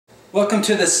Welcome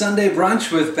to the Sunday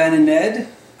Brunch with Ben and Ned.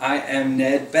 I am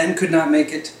Ned. Ben could not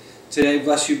make it today.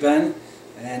 Bless you, Ben.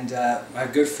 And my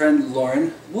good friend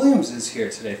Lauren Williams is here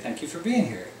today. Thank you for being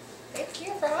here. Thank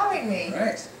you for having me. All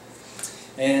right.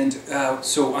 And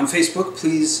so on Facebook,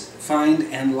 please find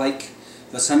and like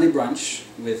the Sunday Brunch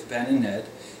with Ben and Ned.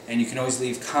 And you can always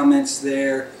leave comments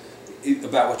there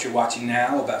about what you're watching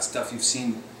now, about stuff you've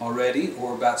seen already,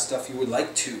 or about stuff you would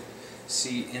like to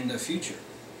see in the future.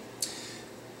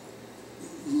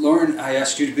 Lauren, I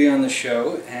asked you to be on the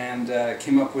show and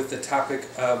came up with the topic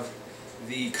of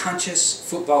the conscious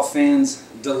football fan's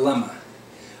dilemma.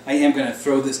 I am going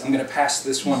to I'm going to pass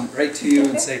this one right to you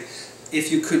and say,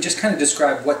 if you could just kind of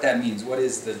describe what that means. What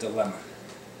is the dilemma?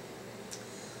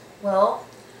 Well,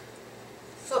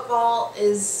 football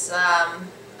is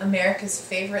America's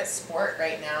favorite sport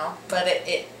right now, but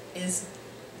it is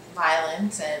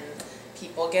violent and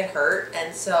people get hurt,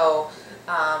 and so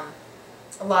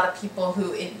a lot of people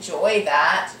who enjoy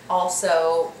that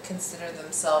also consider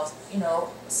themselves,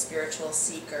 spiritual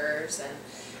seekers,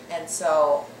 and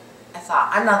so I thought,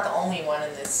 I'm not the only one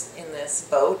in this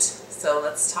boat, so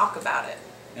let's talk about it.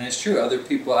 And it's true. Other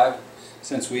people,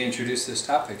 since we introduced this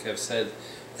topic, have said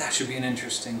that should be an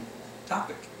interesting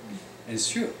topic. And it's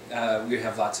true. We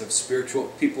have lots of spiritual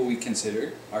people. We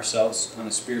consider ourselves on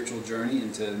a spiritual journey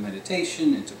into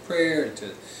meditation, into prayer,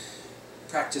 into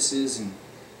practices and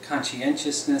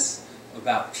conscientiousness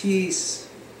about peace,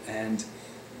 and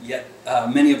yet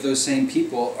many of those same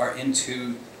people are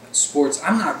into sports.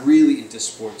 I'm not really into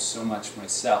sports so much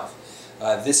myself.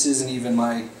 This isn't even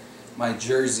my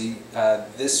jersey.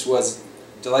 This was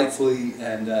delightfully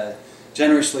and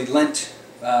generously lent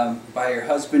by your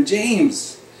husband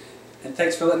James, and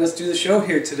thanks for letting us do the show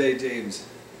here today, James.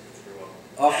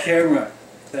 Off camera.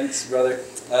 Thanks, brother.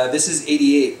 This is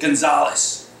 88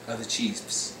 Gonzalez of the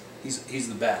Chiefs. He's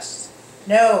the best.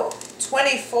 No,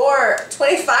 25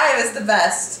 is the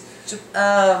best.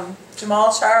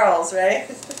 Jamal Charles, right?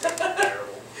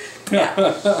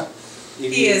 Yeah.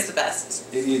 He is the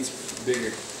best. 88's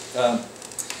bigger.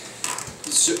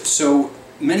 So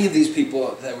many of these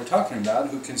people that we're talking about,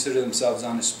 who consider themselves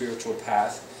on a spiritual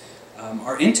path,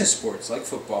 are into sports like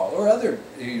football or other,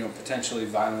 potentially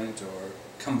violent or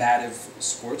combative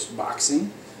sports,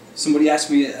 boxing. Somebody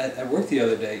asked me at work the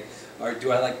other day,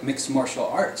 do I like mixed martial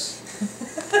arts?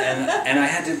 and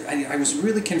I was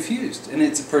really confused. And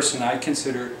it's a person I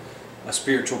consider a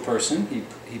spiritual person.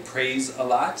 He prays a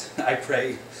lot. I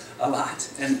pray a lot.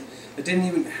 And I didn't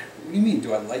even, what do you mean,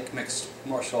 do I like mixed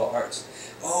martial arts?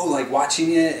 Oh, like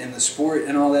watching it and the sport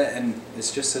and all that, and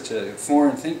it's just such a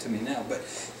foreign thing to me now. But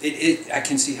I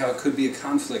can see how it could be a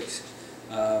conflict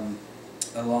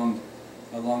along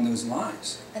those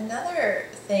lines. Another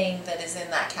thing that is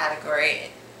in that category,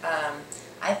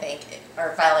 I think,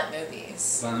 are violent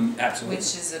movies. Absolutely.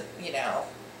 Which is a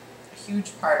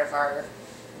huge part of our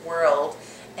world.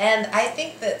 And I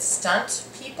think that stunt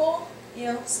people,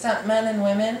 stunt men and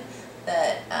women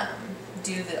that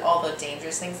do all the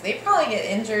dangerous things, they probably get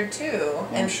injured too.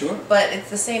 I'm sure. But it's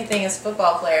the same thing as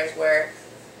football players, where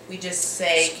we just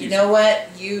say, what,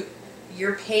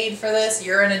 you're paid for this,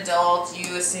 you're an adult,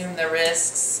 you assume the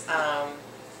risks. I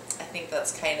think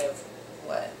that's kind of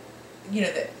what,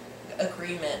 the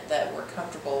agreement that we're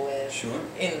comfortable with. Sure.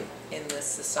 in this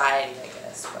society, I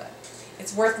guess. But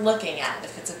it's worth looking at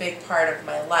if it's a big part of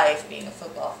my life, being a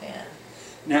football fan.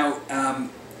 Now,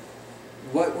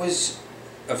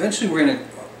 eventually we're going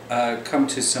to come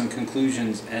to some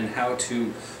conclusions and how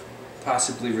to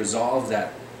possibly resolve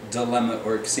that dilemma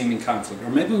or seeming conflict. Or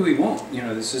maybe we won't.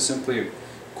 This is simply a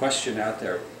question out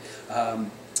there.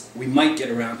 We might get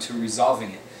around to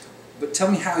resolving it. But tell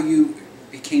me how you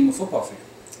became a football fan.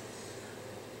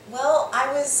 Well,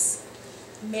 I was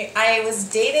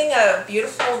dating a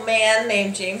beautiful man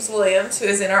named James Williams, who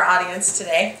is in our audience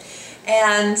today,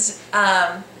 and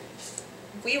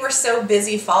we were so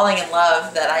busy falling in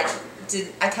love that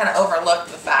I kind of overlooked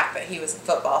the fact that he was a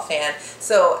football fan.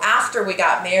 So after we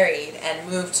got married and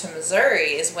moved to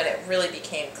Missouri is when it really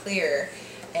became clear,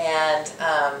 and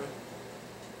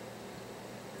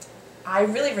I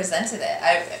really resented it.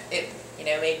 It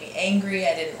made me angry.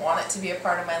 I didn't want it to be a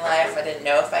part of my life. I didn't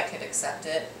know if I could accept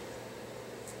it.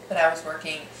 But I was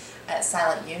working at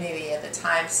Silent Unity at the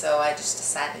time, so I just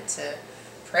decided to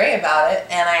pray about it,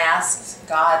 and I asked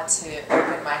God to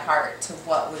open my heart to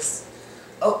what was...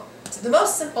 the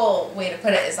most simple way to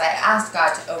put it is I asked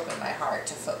God to open my heart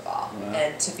to football. Wow.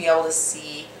 And to be able to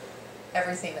see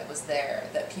everything that was there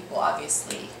that people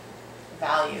obviously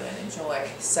value and enjoy.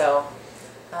 So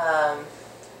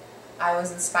I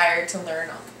was inspired to learn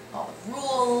all the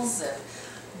rules, and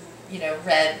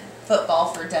read Football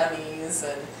for Dummies,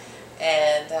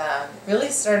 and really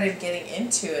started getting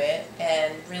into it,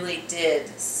 and really did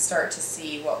start to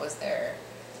see what was there,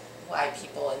 why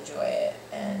people enjoy it,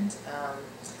 and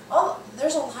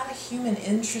there's a lot of human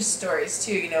interest stories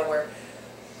too, where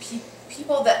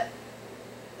people that,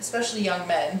 especially young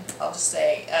men, I'll just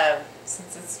say,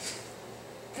 since it's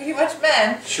pretty much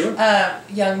men, Sure.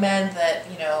 Young men that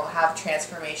have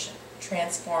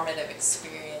transformative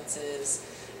experiences,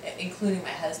 including my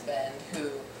husband, who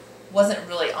wasn't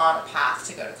really on a path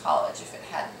to go to college if it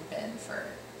hadn't been for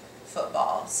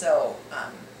football. So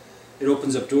it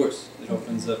opens up doors. It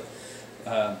opens up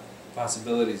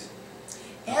possibilities.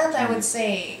 And I would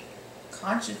say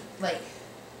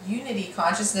unity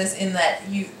consciousness, in that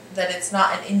it's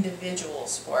not an individual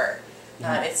sport.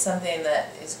 Mm-hmm. It's something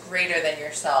that is greater than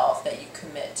yourself, that you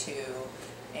commit to,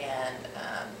 and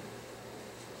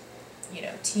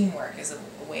teamwork is a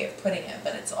way of putting it,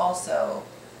 but it's also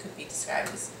could be described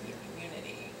as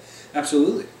unity.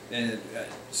 Absolutely. And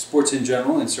sports in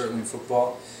general, and certainly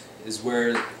football, is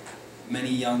where many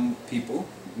young people,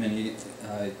 many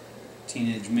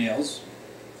teenage males,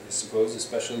 I suppose,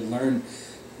 especially learn,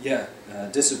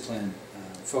 discipline,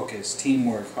 focus,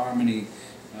 teamwork, harmony,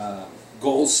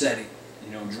 goal setting,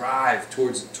 drive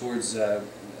towards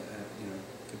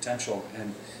potential,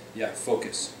 and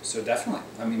focus. So definitely,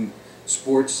 I mean,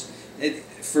 sports.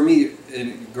 For me,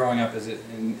 growing up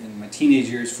in my teenage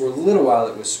years, for a little while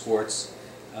it was sports,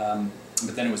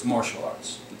 but then it was martial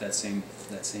arts. But that same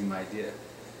idea.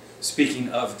 Speaking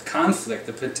of conflict,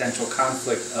 the potential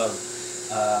conflict of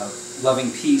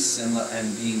loving peace and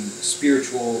being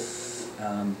spiritual,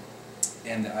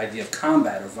 and the idea of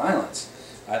combat or violence.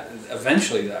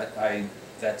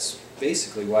 That's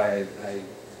basically why I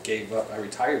gave up. I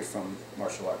retired from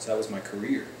martial arts. That was my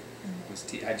career.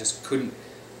 I just couldn't.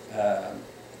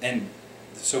 And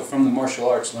so from the martial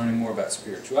arts, learning more about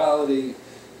spirituality,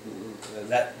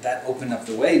 that opened up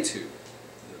the way to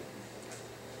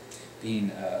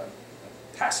being a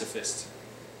pacifist.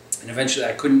 And eventually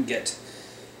I couldn't get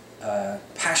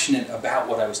passionate about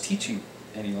what I was teaching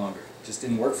any longer. It just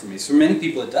didn't work for me. So many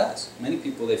people it does. Many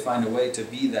people, they find a way to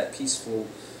be that peaceful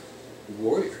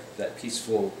warrior, that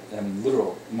peaceful and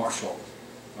literal martial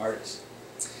artist.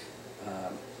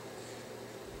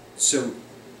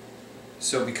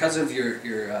 So because of your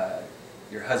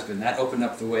husband, that opened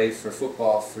up the way for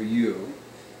football for you.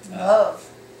 Love.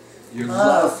 Your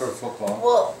love for football.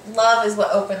 Well, love is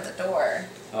what opened the door.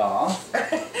 Aww.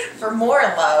 For more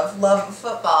love of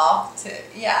football.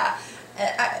 I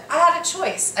had a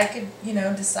choice. I could,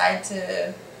 decide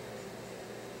to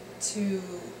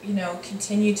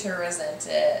continue to resent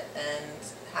it and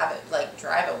have it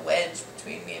drive a wedge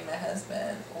between me and my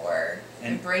husband, or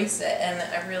embrace it. And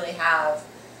I really have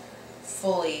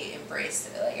fully embraced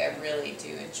it. I really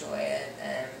do enjoy it,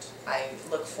 and I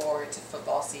look forward to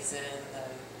football season.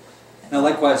 Now,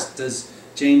 likewise, does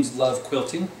James love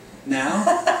quilting now?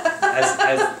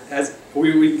 as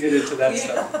we can get into that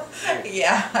stuff.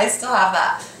 Yeah, I still have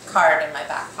that card in my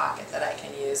back pocket that I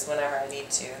can use whenever I need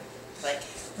to.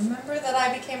 Remember that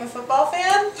I became a football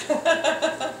fan?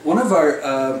 One of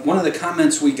the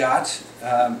comments we got,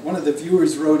 one of the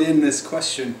viewers wrote in this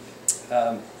question.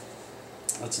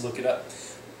 Let's look it up.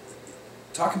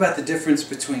 Talk about the difference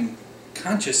between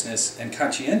consciousness and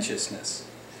conscientiousness.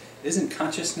 Isn't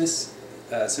consciousness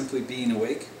simply being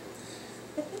awake?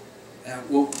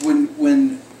 Well,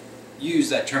 when you use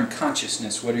that term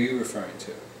consciousness, what are you referring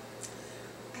to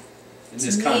in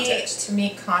this context? To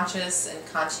me, conscious and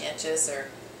conscientious are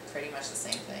pretty much the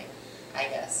same thing, I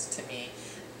guess, to me.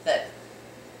 That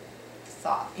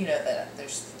thought, that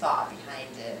there's thought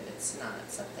behind it. It's not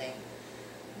something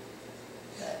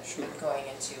that I'm going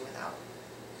into without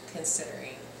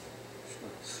considering. Sure.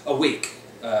 Awake,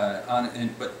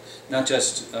 but not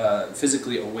just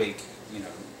physically awake,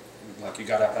 like you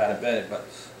got up out of bed, but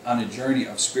on a journey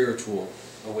of spiritual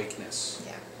awakeness.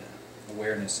 Yeah.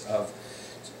 Awareness of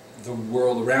the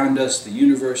world around us, the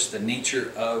universe, the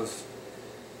nature of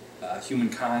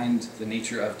humankind, the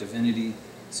nature of divinity.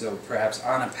 So perhaps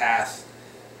on a path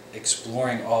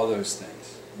exploring all those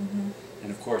things. Mm-hmm.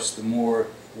 And of course, the more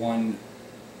one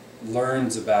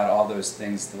learns about all those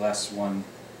things, the less one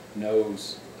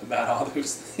knows about all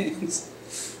those things.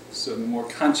 So the more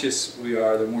conscious we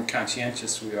are, the more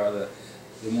conscientious we are, the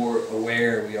more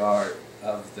aware we are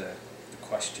of the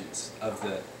questions, of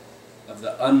the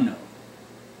unknown,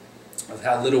 of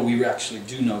how little we actually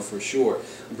do know for sure.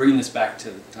 I'm bringing this back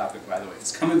to the topic, by the way.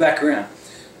 It's coming back around.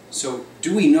 So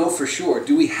do we know for sure?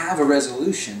 Do we have a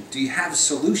resolution? Do you have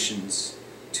solutions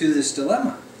to this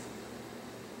dilemma?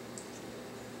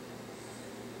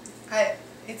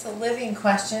 It's a living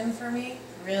question for me.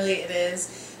 Really, it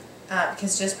is.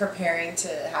 because just preparing to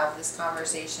have this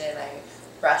conversation, I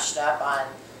brushed up on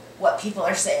what people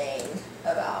are saying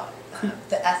about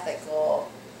the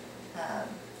ethical.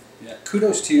 Yeah,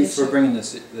 kudos to you issue. for bringing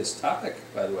this topic,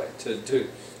 by the way,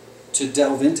 to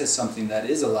delve into something that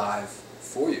is alive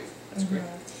for you. That's great.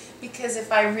 Because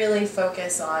if I really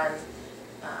focus on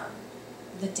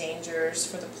the dangers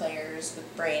for the players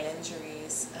with brain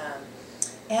injuries,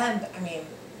 and I mean,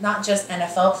 not just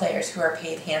NFL players who are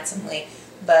paid handsomely,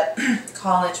 but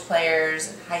college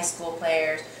players and high school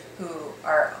players who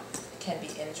can be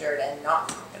injured and not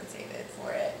compensated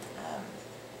for it.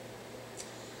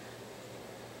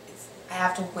 I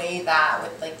have to weigh that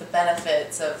with like the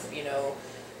benefits of,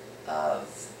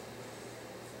 of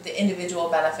the individual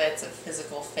benefits of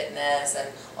physical fitness, and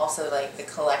also like the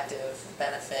collective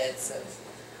benefits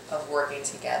of working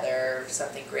together,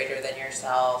 something greater than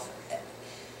yourself.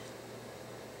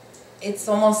 It's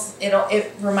almost,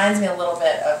 it reminds me a little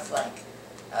bit of like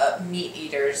a meat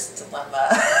eater's dilemma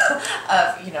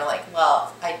of,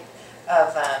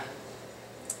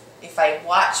 if I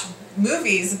watch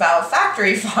movies about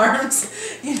factory farms,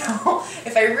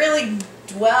 if I really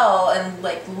dwell and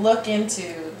like look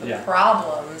into the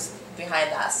problems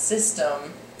behind that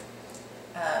system,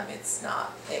 it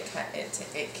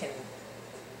can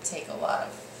take a lot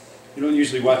of. You don't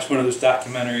usually watch one of those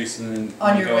documentaries and then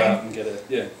on you your go way out and get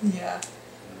to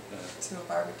a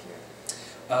barbecue.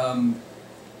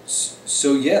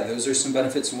 So yeah, those are some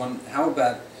benefits. One, how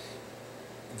about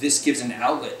this gives an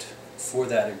outlet for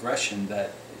that aggression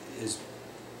that is,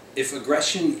 if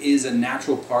aggression is a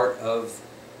natural part of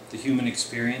the human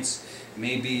experience,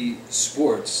 maybe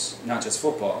sports, not just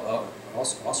football, all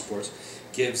sports,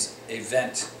 gives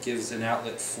an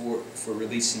outlet for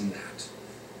releasing that.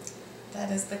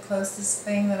 That is the closest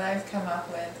thing that I've come up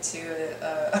with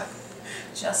to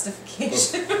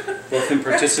justification. Both in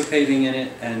participating in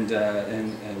it and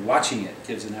watching it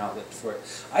gives an outlet for it.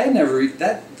 I had never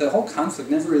the whole conflict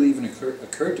never really even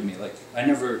occurred to me. Like I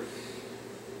don't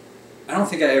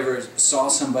think I ever saw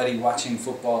somebody watching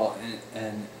football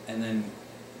and then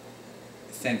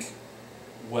think,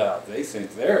 well, they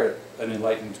think they're an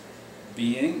enlightened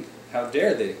being. How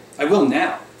dare they? I will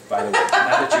now. By the way, now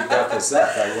that you brought this up,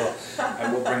 I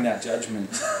will bring that judgment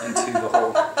into the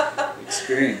whole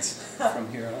experience from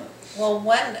here on. Well,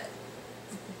 one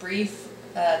brief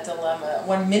dilemma,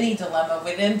 one mini dilemma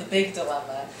within the big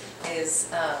dilemma is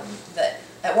that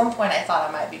at one point I thought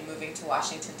I might be moving to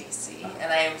Washington, D.C.,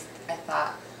 and I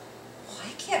thought, well,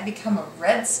 I can't become a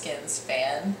Redskins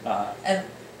fan. And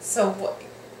so,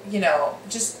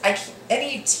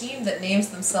 any team that names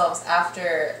themselves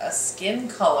after a skin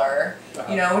color,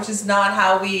 which is not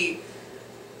how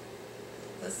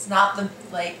it's not the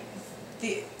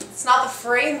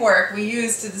framework we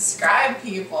use to describe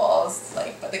people. It's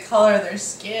like, but the color of their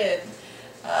skin.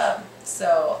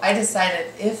 So I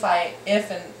decided if I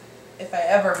ever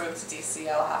move to DC,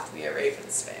 I'll have to be a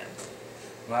Ravens fan.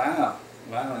 Wow,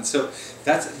 and so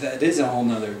that is a whole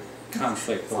nother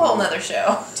conflict. It's a whole nother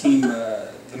show. Team,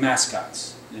 the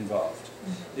mascots involved.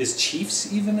 Mm-hmm. Is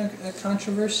Chiefs even a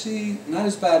controversy? Not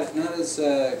as bad, not as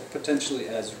potentially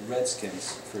as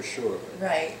Redskins for sure. But.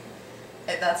 Right.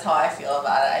 That's how I feel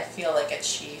about it. I feel like a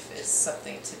chief is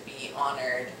something to be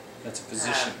honored. That's a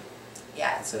position.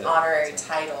 It's an honorary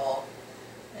title.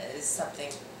 It is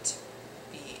something to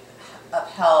be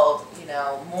upheld,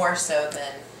 more so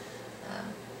than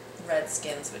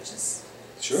Redskins, which is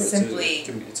simply...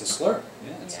 It's a slur.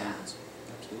 Yeah, it's absolutely.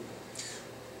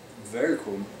 Very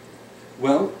cool.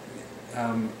 Well,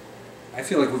 I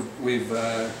feel like we've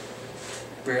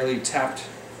barely tapped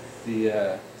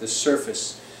the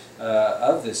surface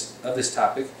of this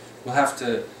topic. We'll have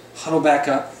to huddle back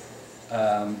up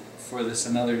for this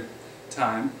another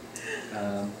time.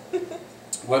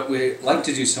 What we like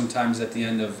to do sometimes at the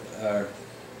end of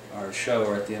our show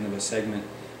or at the end of a segment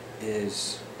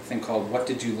is a thing called "What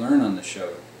Did You Learn on the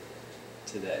Show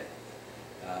Today?"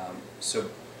 So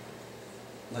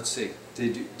let's see.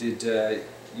 Did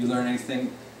you learn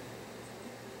anything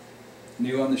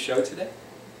new on the show today?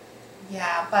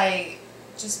 Yeah, by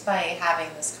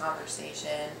having this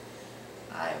conversation,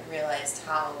 I realized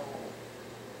how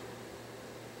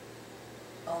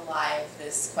alive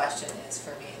this question is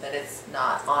for me, that it's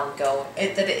not ongoing,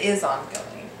 that it is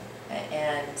ongoing,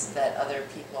 and that other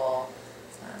people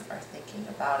are thinking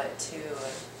about it too,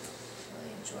 and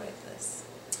really enjoyed this.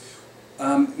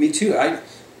 Me too. I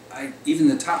even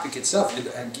the topic itself, it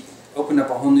opened up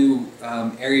a whole new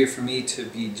area for me to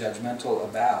be judgmental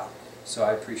about, so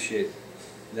I appreciate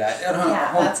that.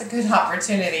 That's a good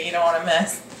opportunity you don't want to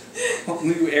miss. A whole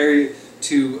new area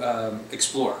to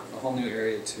explore. A whole new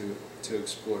area to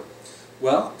explore.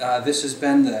 Well, this has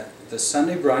been the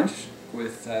Sunday Brunch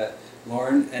with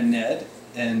Lauren and Ned,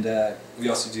 and we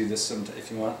also do this sometime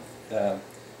if you want.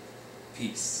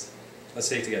 Peace. Let's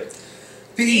say it together.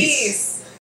 Peace.